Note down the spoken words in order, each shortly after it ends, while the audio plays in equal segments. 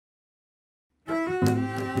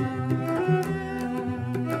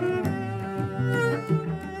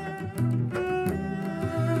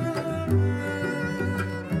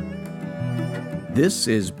This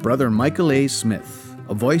is Brother Michael A. Smith,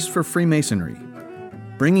 a voice for Freemasonry,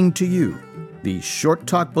 bringing to you the Short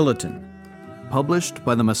Talk Bulletin, published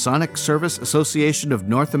by the Masonic Service Association of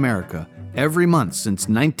North America every month since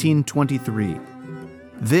 1923.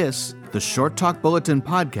 This, the Short Talk Bulletin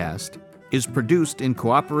podcast, is produced in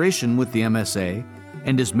cooperation with the MSA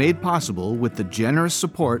and is made possible with the generous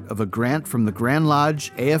support of a grant from the Grand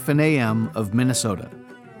Lodge AF&AM of Minnesota.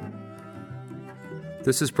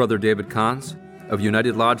 This is Brother David Kahns of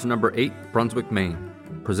United Lodge Number 8, Brunswick, Maine,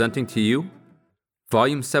 presenting to you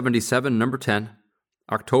Volume 77, Number 10,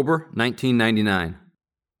 October 1999,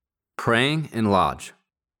 Praying in Lodge,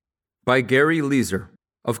 by Gary Leeser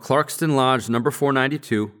of Clarkston Lodge Number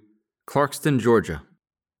 492, Clarkston, Georgia.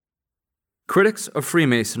 Critics of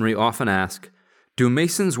Freemasonry often ask, do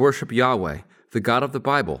Masons worship Yahweh, the God of the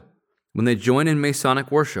Bible, when they join in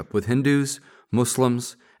Masonic worship with Hindus,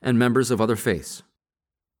 Muslims, and members of other faiths?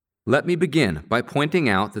 Let me begin by pointing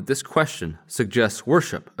out that this question suggests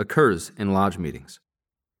worship occurs in lodge meetings.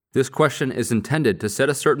 This question is intended to set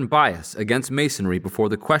a certain bias against Masonry before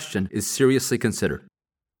the question is seriously considered.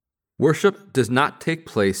 Worship does not take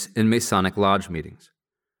place in Masonic lodge meetings.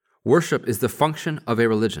 Worship is the function of a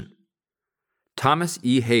religion. Thomas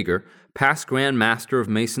E. Hager, past Grand Master of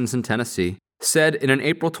Masons in Tennessee, said in an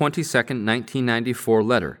April 22, 1994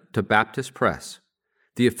 letter to Baptist Press,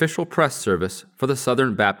 the official press service for the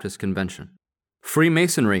Southern Baptist Convention,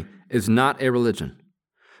 Freemasonry is not a religion,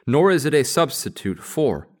 nor is it a substitute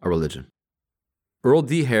for a religion. Earl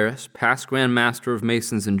D. Harris, past Grand Master of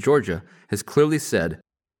Masons in Georgia, has clearly said,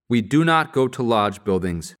 we do not go to lodge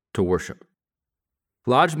buildings to worship.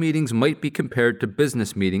 Lodge meetings might be compared to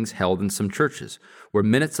business meetings held in some churches, where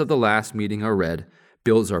minutes of the last meeting are read,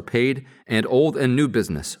 bills are paid, and old and new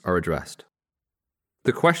business are addressed.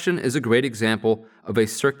 The question is a great example of a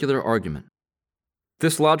circular argument.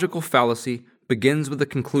 This logical fallacy begins with the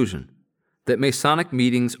conclusion that Masonic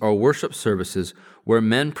meetings are worship services where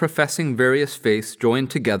men professing various faiths join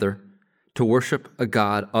together to worship a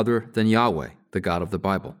God other than Yahweh, the God of the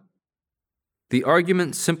Bible. The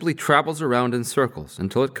argument simply travels around in circles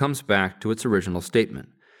until it comes back to its original statement,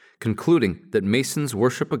 concluding that Masons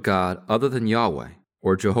worship a God other than Yahweh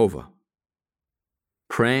or Jehovah.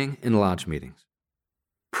 Praying in lodge meetings.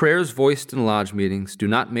 Prayers voiced in lodge meetings do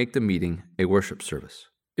not make the meeting a worship service.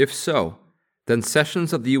 If so, then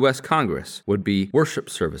sessions of the U.S. Congress would be worship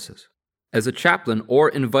services, as a chaplain or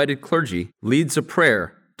invited clergy leads a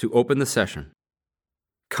prayer to open the session.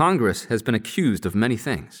 Congress has been accused of many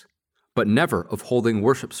things, but never of holding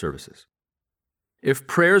worship services. If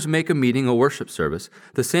prayers make a meeting a worship service,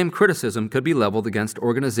 the same criticism could be leveled against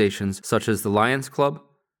organizations such as the Lions Club,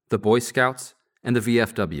 the Boy Scouts, and the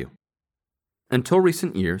VFW. Until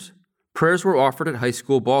recent years, prayers were offered at high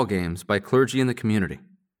school ball games by clergy in the community.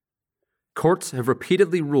 Courts have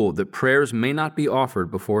repeatedly ruled that prayers may not be offered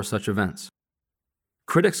before such events.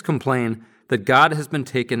 Critics complain that God has been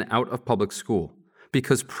taken out of public school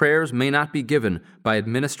because prayers may not be given by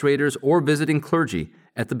administrators or visiting clergy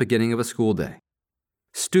at the beginning of a school day.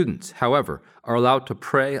 Students, however, are allowed to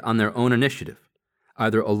pray on their own initiative,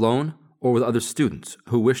 either alone or with other students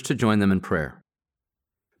who wish to join them in prayer.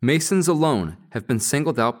 Masons alone have been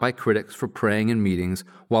singled out by critics for praying in meetings,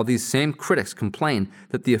 while these same critics complain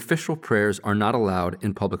that the official prayers are not allowed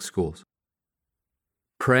in public schools.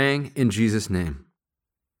 Praying in Jesus' name.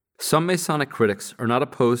 Some Masonic critics are not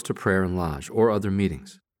opposed to prayer in lodge or other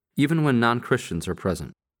meetings, even when non-Christians are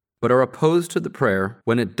present, but are opposed to the prayer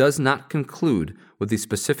when it does not conclude with the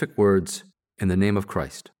specific words, in the name of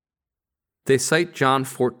Christ. They cite John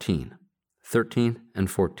 14, 13 and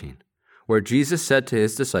 14. Where Jesus said to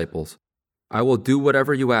his disciples, I will do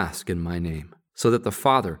whatever you ask in my name, so that the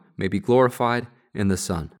Father may be glorified in the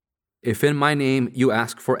Son. If in my name you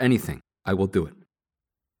ask for anything, I will do it.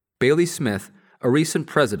 Bailey Smith, a recent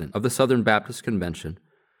president of the Southern Baptist Convention,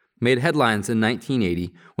 made headlines in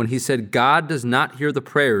 1980 when he said God does not hear the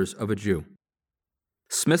prayers of a Jew.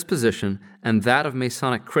 Smith's position, and that of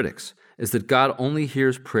Masonic critics, is that God only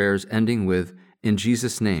hears prayers ending with, in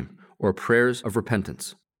Jesus' name, or prayers of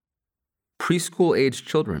repentance. Preschool-aged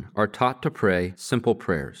children are taught to pray simple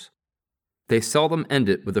prayers. They seldom end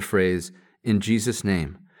it with the phrase, in Jesus'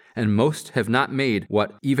 name, and most have not made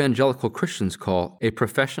what evangelical Christians call a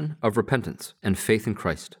profession of repentance and faith in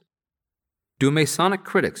Christ. Do Masonic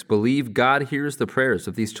critics believe God hears the prayers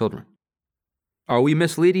of these children? Are we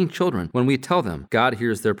misleading children when we tell them God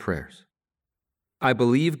hears their prayers? I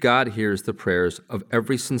believe God hears the prayers of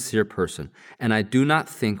every sincere person, and I do not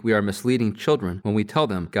think we are misleading children when we tell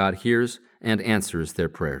them God hears and answers their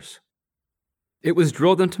prayers. It was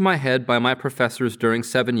drilled into my head by my professors during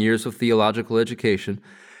 7 years of theological education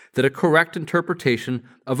that a correct interpretation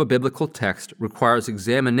of a biblical text requires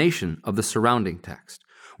examination of the surrounding text,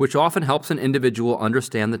 which often helps an individual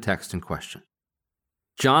understand the text in question.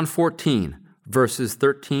 John 14, verses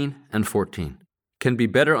 13 and 14, can be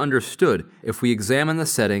better understood if we examine the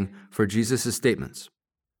setting for Jesus' statements.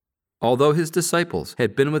 Although his disciples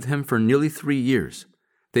had been with him for nearly 3 years,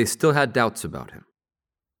 they still had doubts about him.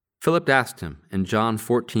 Philip asked him in John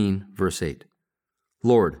 14, verse 8,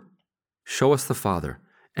 "Lord, show us the Father,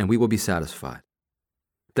 and we will be satisfied."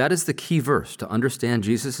 That is the key verse to understand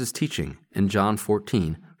Jesus' teaching in John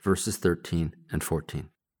 14, verses 13 and 14.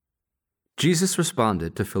 Jesus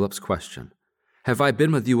responded to Philip's question, "Have I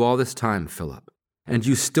been with you all this time, Philip, and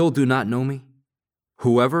you still do not know me?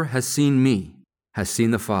 Whoever has seen me has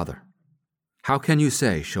seen the Father. How can you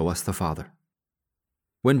say, 'Show us the Father'?"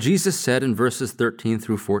 When Jesus said in verses 13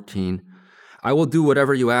 through 14, "I will do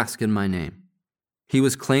whatever you ask in my name," he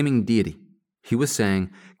was claiming deity. He was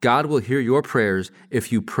saying, God will hear your prayers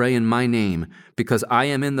if you pray in my name, because I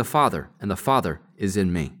am in the Father, and the Father is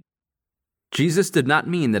in me. Jesus did not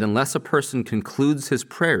mean that unless a person concludes his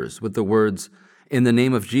prayers with the words, "In the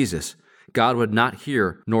name of Jesus," God would not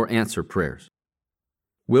hear nor answer prayers.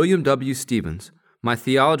 William W. Stevens, my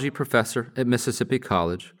theology professor at Mississippi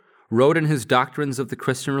College, wrote in his Doctrines of the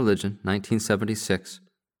Christian Religion, 1976,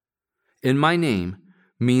 "In my name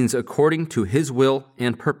means according to his will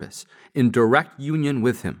and purpose, in direct union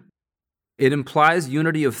with him. It implies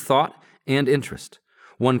unity of thought and interest.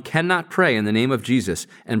 One cannot pray in the name of Jesus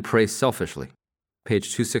and pray selfishly."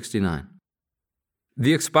 Page 269.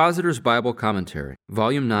 The Expositor's Bible Commentary,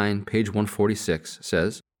 Volume 9, page 146,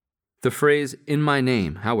 says, "The phrase, 'in my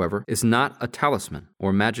name,' however, is not a talisman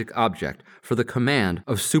or magic object for the command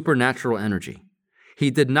of supernatural energy.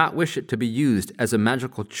 He did not wish it to be used as a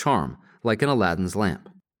magical charm like in Aladdin's lamp.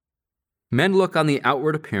 Men look on the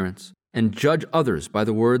outward appearance and judge others by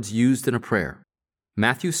the words used in a prayer."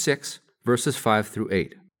 Matthew 6, verses 5 through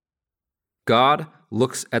 8. God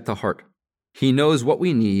looks at the heart. He knows what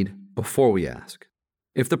we need before we ask.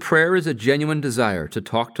 If the prayer is a genuine desire to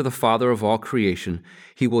talk to the Father of all creation,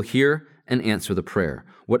 he will hear and answer the prayer,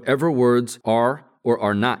 whatever words are or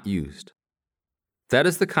are not used. That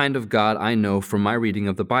is the kind of God I know from my reading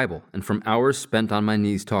of the Bible and from hours spent on my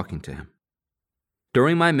knees talking to him.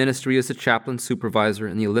 During my ministry as a chaplain supervisor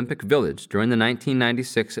in the Olympic Village during the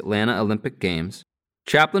 1996 Atlanta Olympic Games,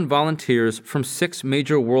 chaplain volunteers from 6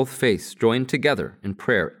 major world faiths joined together in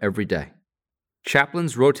prayer every day.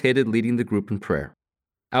 Chaplains rotated leading the group in prayer.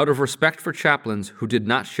 Out of respect for chaplains who did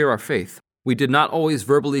not share our faith, we did not always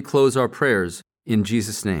verbally close our prayers in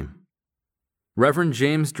Jesus' name. Reverend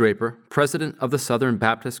James Draper, president of the Southern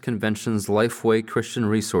Baptist Convention's Lifeway Christian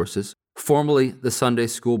Resources, formerly the Sunday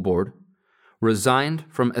School Board, resigned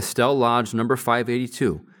from Estelle Lodge No.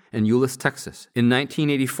 582 in Euless, Texas, in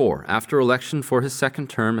 1984 after election for his second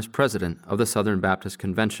term as president of the Southern Baptist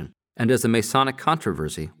Convention, and as the Masonic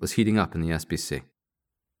controversy was heating up in the SBC.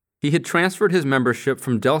 He had transferred his membership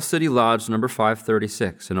from Del City Lodge No.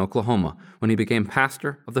 536 in Oklahoma when he became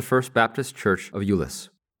pastor of the First Baptist Church of Euless.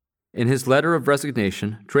 In his letter of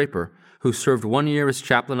resignation, Draper, who served 1 year as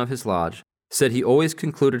chaplain of his lodge, said he always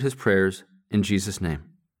concluded his prayers in Jesus' name.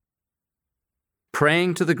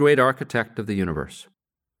 Praying to the great architect of the universe.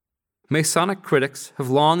 Masonic critics have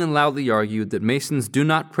long and loudly argued that Masons do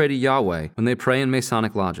not pray to Yahweh when they pray in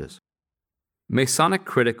Masonic lodges. Masonic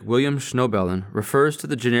critic William Schnoebelen refers to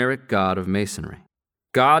the generic God of Masonry,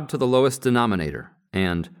 God to the lowest denominator,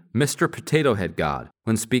 and Mr. Potato Head God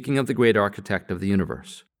when speaking of the great architect of the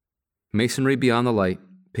universe. Masonry Beyond the Light,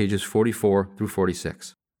 pages 44 through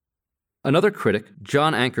 46. Another critic,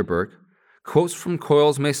 John Ankerberg, quotes from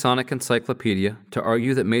Coyle's Masonic Encyclopedia to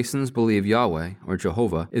argue that Masons believe Yahweh, or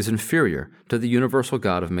Jehovah, is inferior to the universal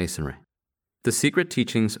God of Masonry. The Secret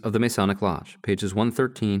Teachings of the Masonic Lodge, pages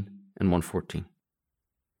 113 and 114.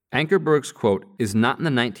 Ankerberg's quote is not in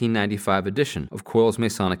the 1995 edition of Coyle's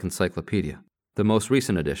Masonic Encyclopedia, the most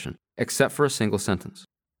recent edition, except for a single sentence.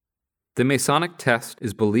 The Masonic test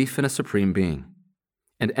is belief in a supreme being,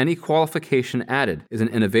 and any qualification added is an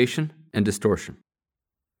innovation and distortion.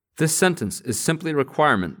 This sentence is simply a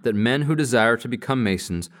requirement that men who desire to become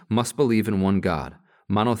Masons must believe in one God,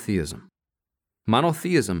 monotheism.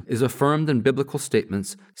 Monotheism is affirmed in biblical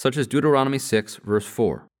statements such as Deuteronomy 6, verse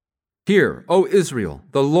 4. "Hear, O Israel,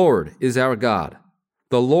 the Lord is our God.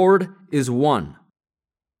 The Lord is one."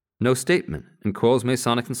 No statement in Coyle's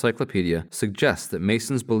Masonic Encyclopedia suggests that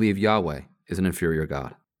Masons believe Yahweh is an inferior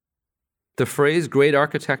God. The phrase great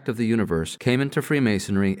architect of the universe came into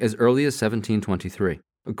Freemasonry as early as 1723,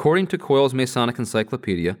 according to Coyle's Masonic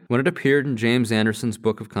Encyclopedia when it appeared in James Anderson's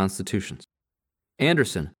Book of Constitutions.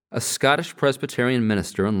 Anderson, a Scottish Presbyterian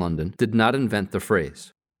minister in London, did not invent the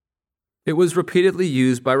phrase. It was repeatedly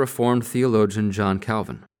used by Reformed theologian John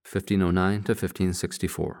Calvin, 1509 to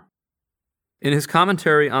 1564. In his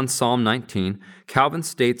commentary on Psalm 19, Calvin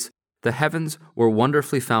states, "The heavens were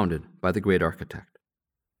wonderfully founded by the great architect."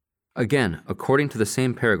 Again, according to the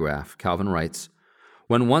same paragraph, Calvin writes,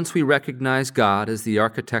 "When once we recognize God as the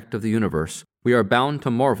architect of the universe, we are bound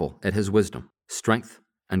to marvel at his wisdom, strength,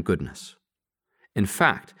 and goodness." In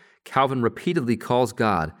fact, Calvin repeatedly calls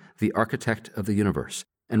God the architect of the universe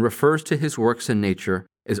and refers to his works in nature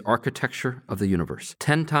as architecture of the universe,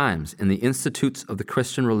 10 times in the Institutes of the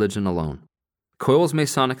Christian Religion alone. Coyle's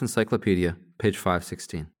Masonic Encyclopedia, page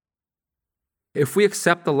 516. If we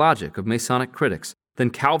accept the logic of Masonic critics, then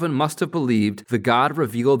Calvin must have believed the God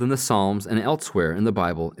revealed in the Psalms and elsewhere in the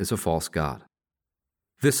Bible is a false God.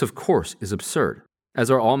 This, of course, is absurd, as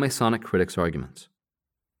are all Masonic critics' arguments.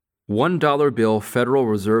 $1 bill Federal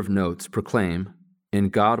Reserve notes proclaim, "In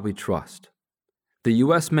God we trust." The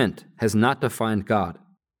U.S. Mint has not defined God.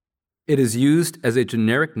 It is used as a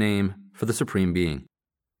generic name for the Supreme Being.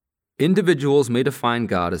 Individuals may define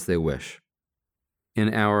God as they wish.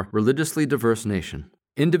 In our religiously diverse nation,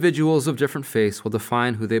 individuals of different faiths will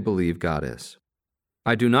define who they believe God is.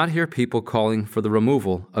 I do not hear people calling for the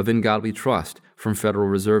removal of "In God we trust" from Federal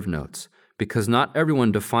Reserve notes, because not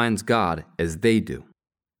everyone defines God as they do.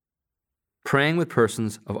 Praying with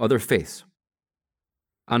persons of other faiths.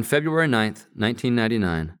 On February 9,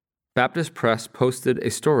 1999, Baptist Press posted a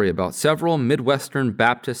story about several Midwestern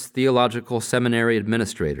Baptist Theological Seminary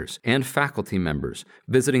administrators and faculty members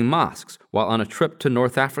visiting mosques while on a trip to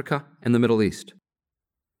North Africa and the Middle East.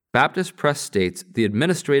 Baptist Press states the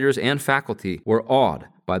administrators and faculty were awed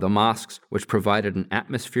by the mosques, which provided an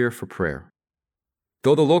atmosphere for prayer.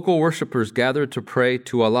 Though the local worshipers gathered to pray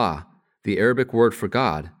to Allah, the Arabic word for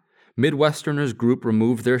God, Midwesterners group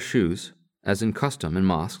removed their shoes, as in custom in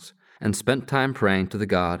mosques, and spent time praying to the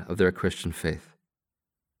God of their Christian faith.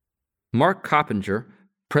 Mark Coppinger,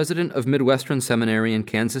 president of Midwestern Seminary in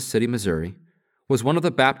Kansas City, Missouri, was one of the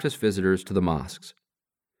Baptist visitors to the mosques.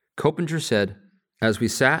 Coppinger said, "As we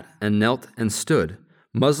sat and knelt and stood,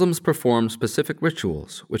 Muslims perform specific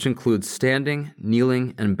rituals, which include standing,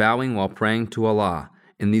 kneeling, and bowing while praying to Allah.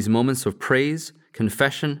 In these moments of praise,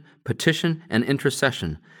 confession, petition, and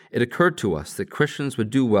intercession, it occurred to us that Christians would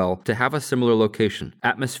do well to have a similar location,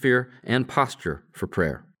 atmosphere, and posture for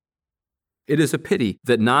prayer. It is a pity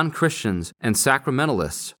that non-Christians and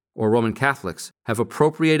sacramentalists, or Roman Catholics, have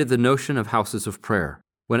appropriated the notion of houses of prayer,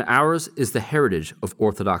 when ours is the heritage of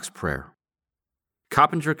Orthodox prayer."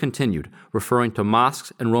 Coppinger continued, referring to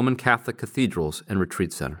mosques and Roman Catholic cathedrals and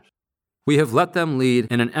retreat centers. "We have let them lead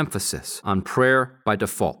in an emphasis on prayer by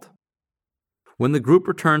default." When the group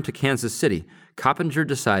returned to Kansas City, Coppinger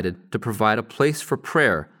decided to provide a place for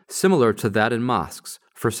prayer similar to that in mosques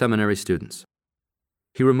for seminary students.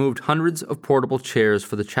 He removed hundreds of portable chairs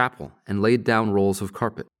for the chapel and laid down rolls of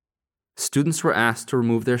carpet. Students were asked to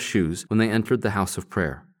remove their shoes when they entered the house of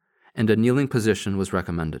prayer, and a kneeling position was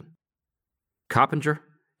recommended. Coppinger,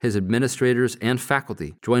 his administrators, and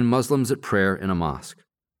faculty joined Muslims at prayer in a mosque.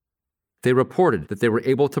 They reported that they were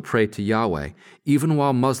able to pray to Yahweh even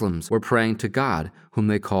while Muslims were praying to God, whom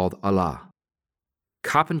they called Allah.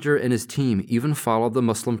 Coppinger and his team even followed the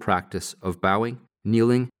Muslim practice of bowing,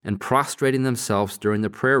 kneeling, and prostrating themselves during the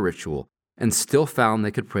prayer ritual, and still found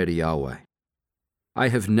they could pray to Yahweh. "I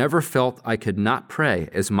have never felt I could not pray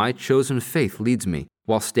as my chosen faith leads me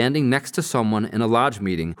while standing next to someone in a lodge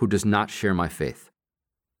meeting who does not share my faith."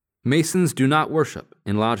 Masons do not worship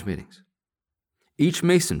in lodge meetings. Each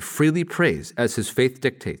Mason freely prays as his faith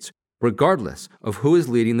dictates, regardless of who is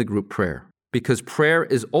leading the group prayer, because prayer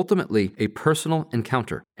is ultimately a personal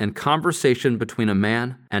encounter and conversation between a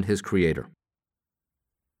man and his Creator.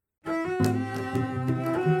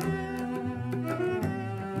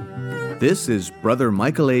 This is Brother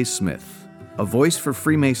Michael A. Smith, a voice for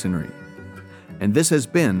Freemasonry, and this has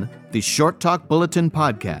been the Short Talk Bulletin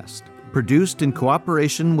podcast, produced in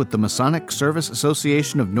cooperation with the Masonic Service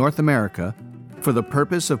Association of North America for the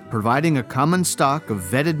purpose of providing a common stock of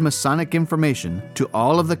vetted Masonic information to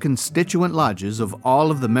all of the constituent lodges of all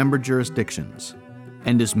of the member jurisdictions,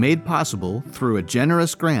 and is made possible through a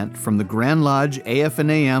generous grant from the Grand Lodge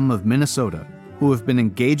AF&AM of Minnesota, who have been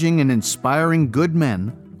engaging and inspiring good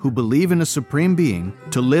men who believe in a supreme being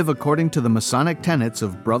to live according to the Masonic tenets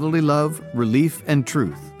of brotherly love, relief, and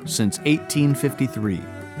truth since 1853.